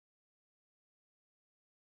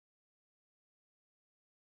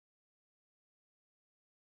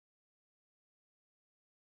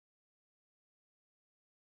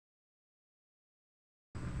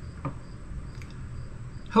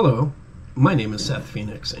Hello, my name is Seth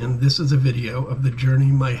Phoenix, and this is a video of the journey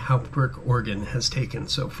my Hauptwerk organ has taken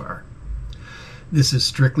so far. This is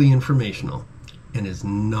strictly informational and is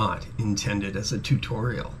not intended as a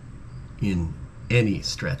tutorial in any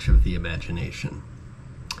stretch of the imagination.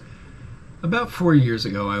 About 4 years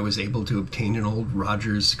ago, I was able to obtain an old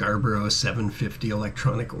Rogers Scarborough 750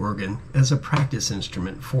 electronic organ as a practice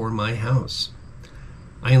instrument for my house.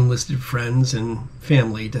 I enlisted friends and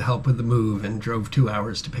family to help with the move and drove 2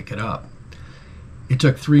 hours to pick it up. It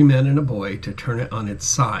took 3 men and a boy to turn it on its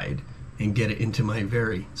side and get it into my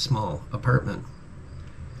very small apartment.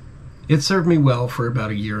 It served me well for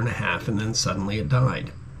about 1.5 years, and then suddenly it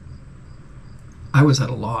died. I was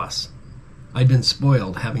at a loss. I'd been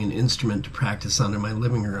spoiled having an instrument to practice on in my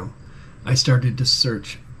living room. I started to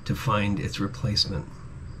search to find its replacement.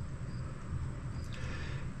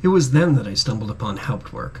 It was then that I stumbled upon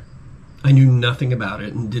Hauptwerk. I knew nothing about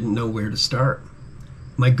it and didn't know where to start.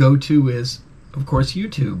 My go-to is, of course,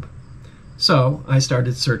 YouTube. So I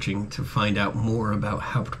started searching to find out more about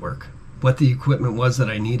Hauptwerk, what the equipment was that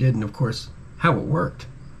I needed, and of course, how it worked.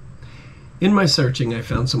 In my searching, I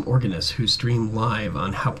found some organists who streamed live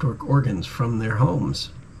on Hauptwerk organs from their homes.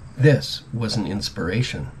 This was an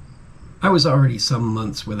inspiration. I was already some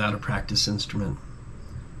months without a practice instrument.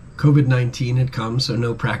 COVID-19 had come, so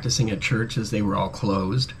no practicing at church as they were all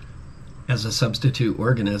closed. As a substitute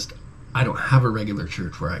organist, I don't have a regular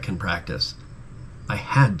church where I can practice. I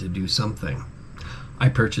had to do something. I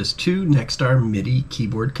purchased 2 Nexstar MIDI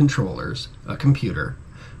keyboard controllers, a computer,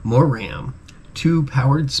 more RAM, 2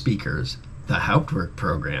 powered speakers, the Hauptwerk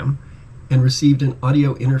program, and received an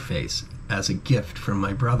audio interface as a gift from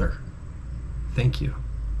my brother. Thank you.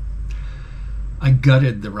 I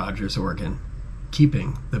gutted the Rogers organ,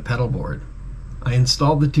 keeping the pedal board. I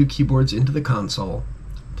installed the 2 keyboards into the console,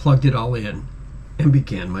 plugged it all in, and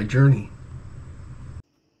began my journey.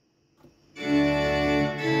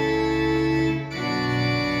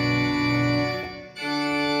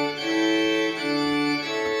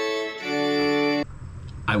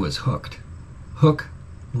 I was hooked. Hook,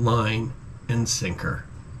 line, and sinker.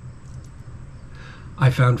 I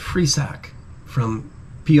found Frisak from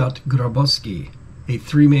Piotr Grabowski, a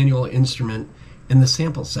 3-manual instrument, and the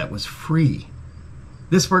sample set was free.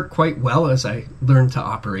 This worked quite well as I learned to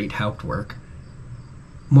operate Hauptwerk.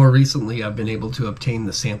 More recently, I've been able to obtain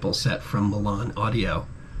the sample set from Milan Audio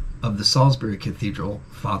of the Salisbury Cathedral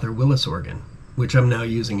Father Willis organ, which I'm now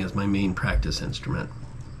using as my main practice instrument.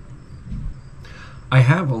 I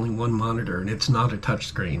have only one monitor and it's not a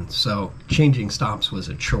touchscreen, so changing stops was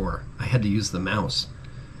a chore. I had to use the mouse.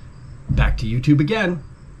 Back to YouTube again.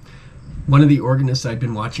 One of the organists I'd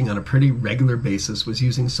been watching on a pretty regular basis was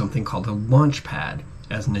using something called a launch pad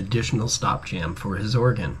as an additional stop jam for his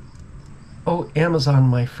organ. Oh, Amazon,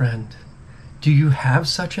 my friend, do you have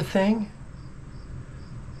such a thing?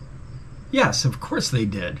 Yes, of course they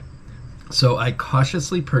did. So I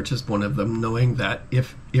cautiously purchased one of them, knowing that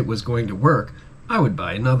if it was going to work, I would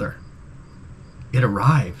buy another. It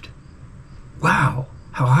arrived. Wow,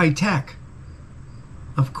 how high-tech.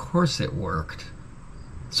 Of course it worked.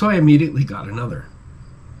 So I immediately got another.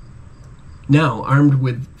 Now, armed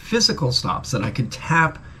with physical stops that I could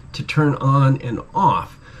tap to turn on and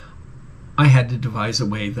off, I had to devise a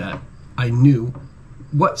way that I knew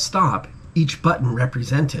what stop each button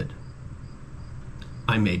represented.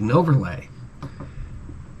 I made an overlay,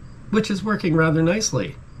 which is working rather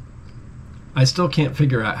nicely. I still can't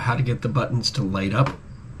figure out how to get the buttons to light up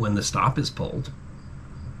when the stop is pulled.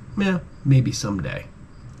 Maybe someday.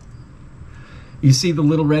 You see the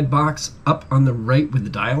little red box up on the right with the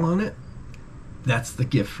dial on it? That's the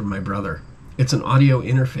gift from my brother. It's an audio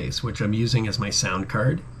interface which I'm using as my sound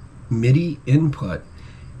card, MIDI input,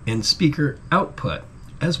 and speaker output,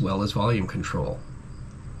 as well as volume control.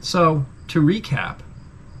 So, to recap,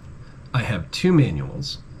 I have 2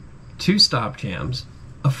 manuals, 2 stop jams,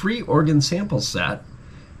 a free organ sample set,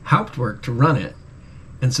 Hauptwerk to run it,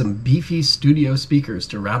 and some beefy studio speakers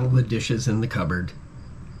to rattle the dishes in the cupboard.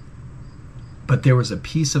 But there was a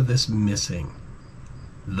piece of this missing: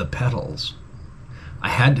 the pedals. I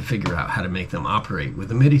had to figure out how to make them operate with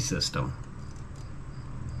a MIDI system.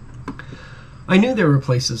 I knew there were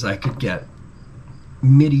places I could get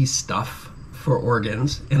MIDI stuff for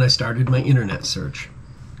organs, and I started my internet search.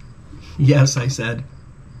 Yes, I said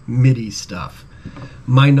MIDI stuff.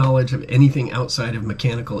 My knowledge of anything outside of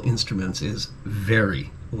mechanical instruments is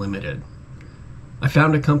very limited. I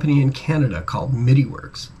found a company in Canada called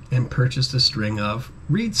MIDIworks and purchased a string of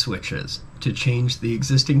reed switches to change the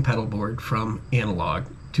existing pedal board from analog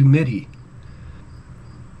to MIDI.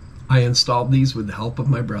 I installed these with the help of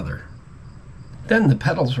my brother. Then the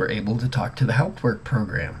pedals were able to talk to the Hauptwerk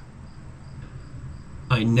program.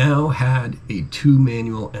 I now had a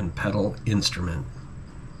 2-manual and pedal instrument.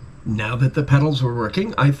 Now that the pedals were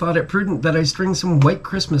working, I thought it prudent that I string some white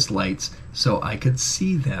Christmas lights so I could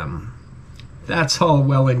see them. That's all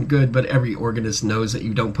well and good, but every organist knows that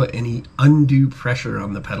you don't put any undue pressure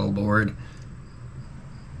on the pedal board.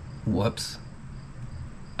 Whoops.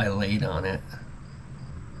 I laid on it.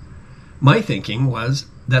 My thinking was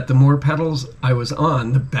that the more pedals I was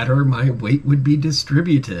on, the better my weight would be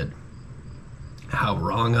distributed. How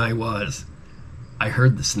wrong I was. I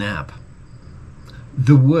heard the snap.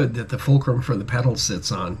 The wood that the fulcrum for the pedal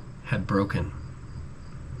sits on had broken.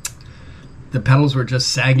 The pedals were just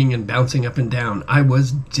sagging and bouncing up and down. I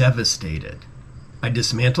was devastated. I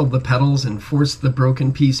dismantled the pedals and forced the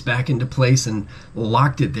broken piece back into place and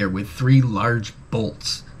locked it there with 3 large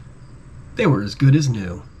bolts. They were as good as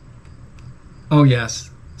new. Oh yes,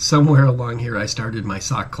 somewhere along here I started my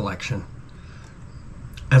sock collection.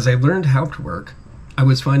 As I learned Hauptwerk, I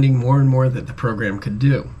was finding more and more that the program could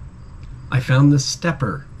do. I found the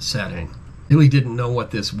stepper setting. Really didn't know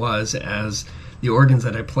what this was, as the organs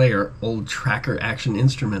that I play are old tracker action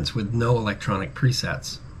instruments with no electronic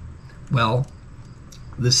presets. Well,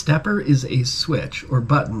 the stepper is a switch or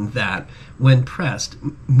button that, when pressed,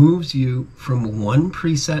 moves you from one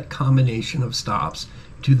preset combination of stops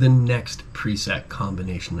to the next preset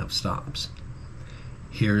combination of stops.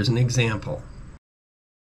 Here's an example.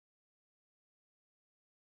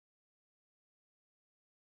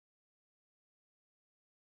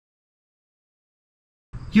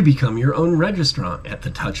 You become your own registrant at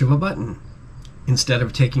the touch of a button. Instead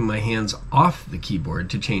of taking my hands off the keyboard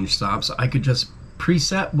to change stops, I could just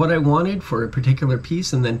preset what I wanted for a particular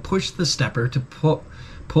piece and then push the stepper to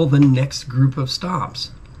pull the next group of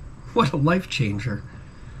stops. What a life changer.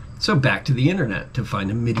 So back to the internet to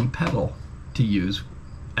find a MIDI pedal to use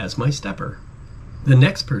as my stepper. The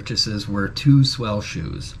next purchases were 2 swell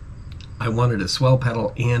shoes. I wanted a swell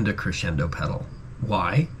pedal and a crescendo pedal.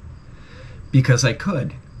 Why? Because I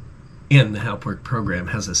could, and the Hauptwerk program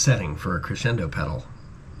has a setting for a crescendo pedal.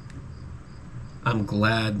 I'm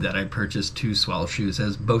glad that I purchased 2 swell shoes,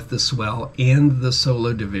 as both the swell and the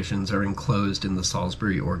solo divisions are enclosed in the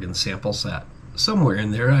Salisbury organ sample set. Somewhere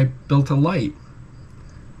in there I built a light.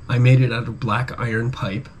 I made it out of black iron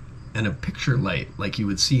pipe and a picture light like you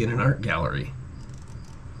would see in an art gallery.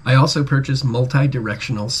 I also purchased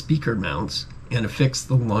multi-directional speaker mounts and affixed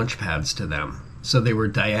the launch pads to them, so they were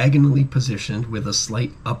diagonally positioned with a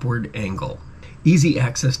slight upward angle. Easy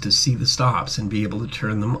access to see the stops and be able to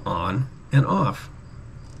turn them on and off.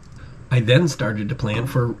 I then started to plan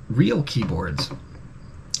for real keyboards.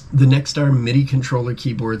 The Nexstar MIDI controller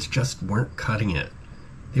keyboards just weren't cutting it.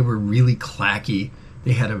 They were really clacky,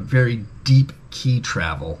 they had a very deep key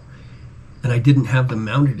travel, and I didn't have them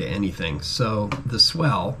mounted to anything, so the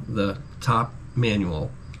swell, the top manual,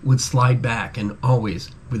 would slide back, and always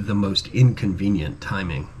with the most inconvenient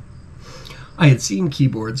timing. I had seen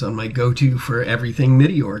keyboards on my go-to for everything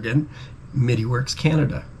MIDI organ, MIDIWorks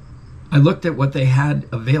Canada. I looked at what they had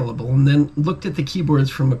available and then looked at the keyboards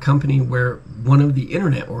from a company where one of the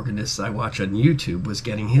internet organists I watch on YouTube was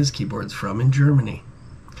getting his keyboards from in Germany.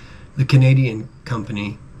 The Canadian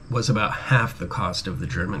company was about half the cost of the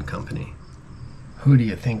German company. Who do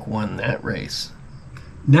you think won that race?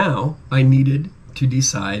 Now I needed to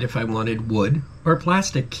decide if I wanted wood or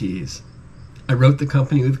plastic keys. I wrote the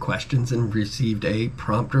company with questions and received a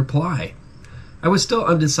prompt reply. I was still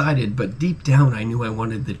undecided, but deep down I knew I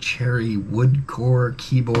wanted the cherry wood core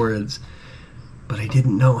keyboards, but I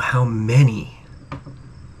didn't know how many.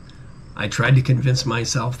 I tried to convince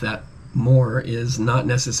myself that more is not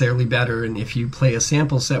necessarily better, and if you play a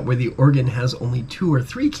sample set where the organ has only 2 or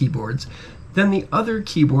 3 keyboards, then the other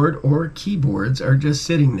keyboard or keyboards are just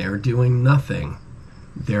sitting there doing nothing.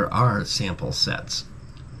 There are sample sets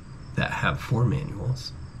that have 4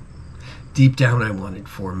 manuals. Deep down I wanted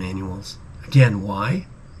 4 manuals. Again, why?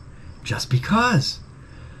 Just because.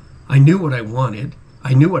 I knew what I wanted,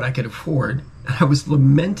 I knew what I could afford, and I was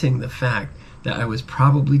lamenting the fact that I was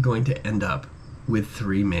probably going to end up with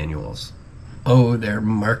 3 manuals. Oh, their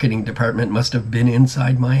marketing department must have been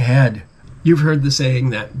inside my head. You've heard the saying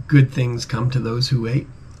that good things come to those who wait.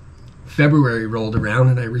 February rolled around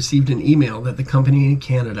and I received an email that the company in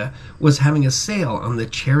Canada was having a sale on the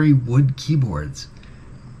cherry wood keyboards.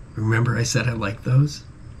 Remember I said I liked those?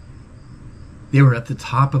 They were at the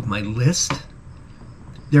top of my list.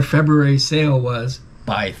 Their February sale was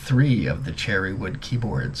buy 3 of the cherry wood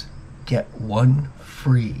keyboards, get 1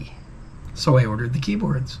 free. So I ordered the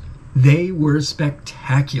keyboards. They were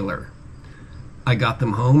spectacular. I got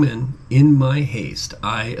them home, and in my haste,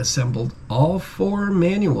 I assembled all 4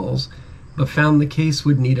 manuals, but found the case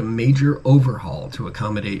would need a major overhaul to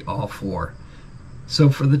accommodate all 4. So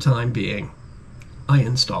for the time being, I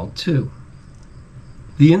installed 2.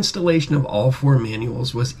 The installation of all 4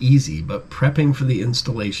 manuals was easy, but prepping for the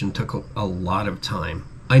installation took a lot of time.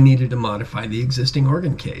 I needed to modify the existing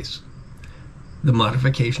organ case. The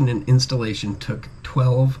modification and installation took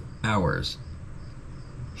 12 hours.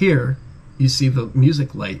 Here, you see the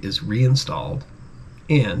music light is reinstalled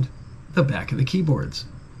and the back of the keyboards.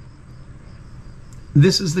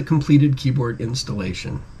 This is the completed keyboard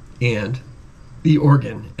installation and the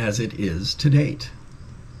organ as it is to date.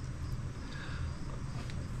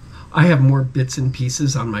 I have more bits and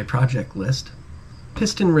pieces on my project list.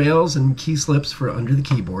 Piston rails and key slips for under the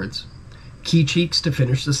keyboards, key cheeks to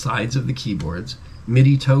finish the sides of the keyboards,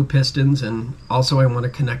 MIDI toe pistons, and also I want to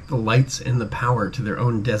connect the lights and the power to their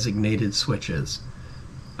own designated switches.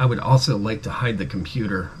 I would also like to hide the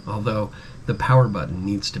computer, although the power button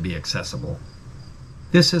needs to be accessible.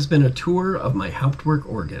 This has been a tour of my Hauptwerk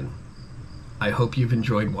organ. I hope you've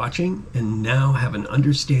enjoyed watching and now have an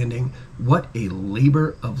understanding what a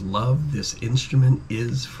labor of love this instrument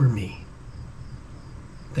is for me.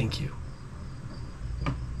 Thank you.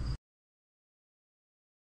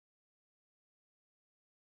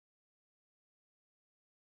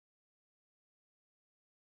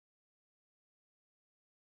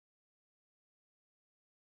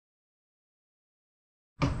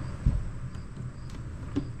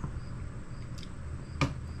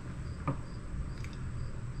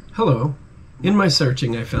 Hello. In my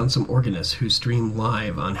searching, I found some organists who stream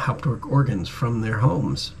live on Hauptwerk organs from their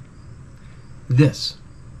homes. This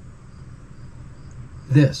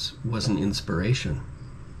was an inspiration.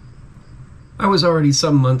 I was already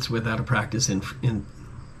some months without a practice in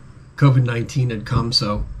COVID-19 had come,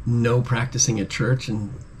 so no practicing at church,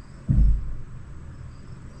 and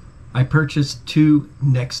I purchased two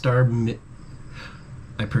Nexstar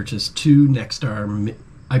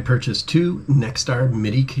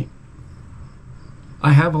MIDI.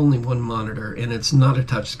 I have only one monitor, and it's not a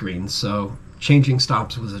touchscreen, so changing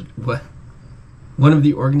stops was one of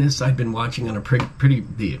the organists I'd been watching on a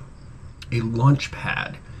launch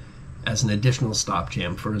pad as an additional stop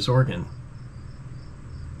jam for his organ.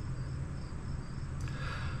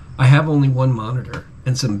 I have only one monitor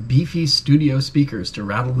and some beefy studio speakers to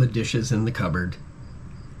rattle the dishes in the cupboard.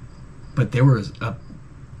 But then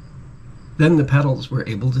the pedals were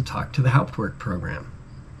able to talk to the Hauptwerk program.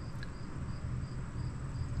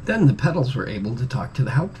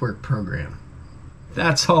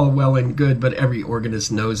 That's all well and good, but every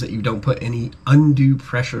organist knows that you don't put any undue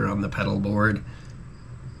pressure on the pedal board.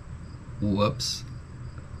 Whoops.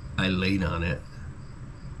 I laid on it.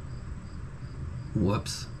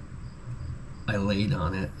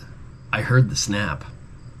 I heard the snap.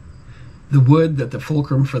 The wood that the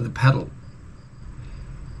fulcrum for the pedal.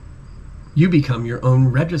 You become your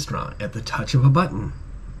own registrant at the touch of a button.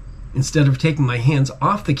 Instead of taking my hands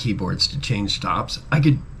off the keyboards to change stops, I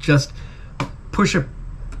could just push a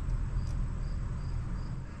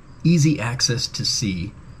easy access to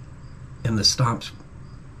C and the stops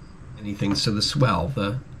anything, so the swell,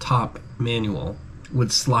 the top manual,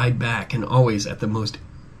 would slide back and always at the most.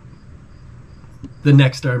 The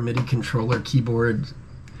Nexstar MIDI controller keyboard,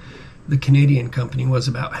 the Canadian company, was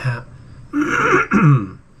about half.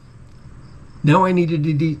 Now I needed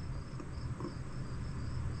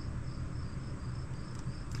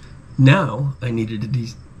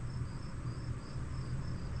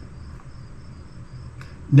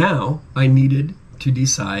to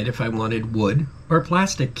decide if I wanted wood or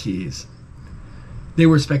plastic keys. They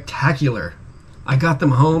were spectacular. I got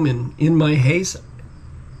them home, and in my haste,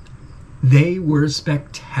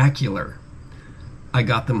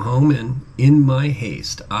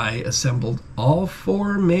 I assembled all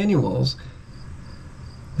 4 manuals.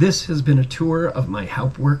 This has been a tour of my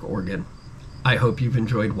Hauptwerk organ. I hope you've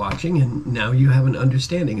enjoyed watching, and now you have an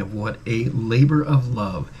understanding of what a labor of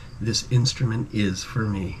love this instrument is for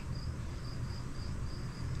me.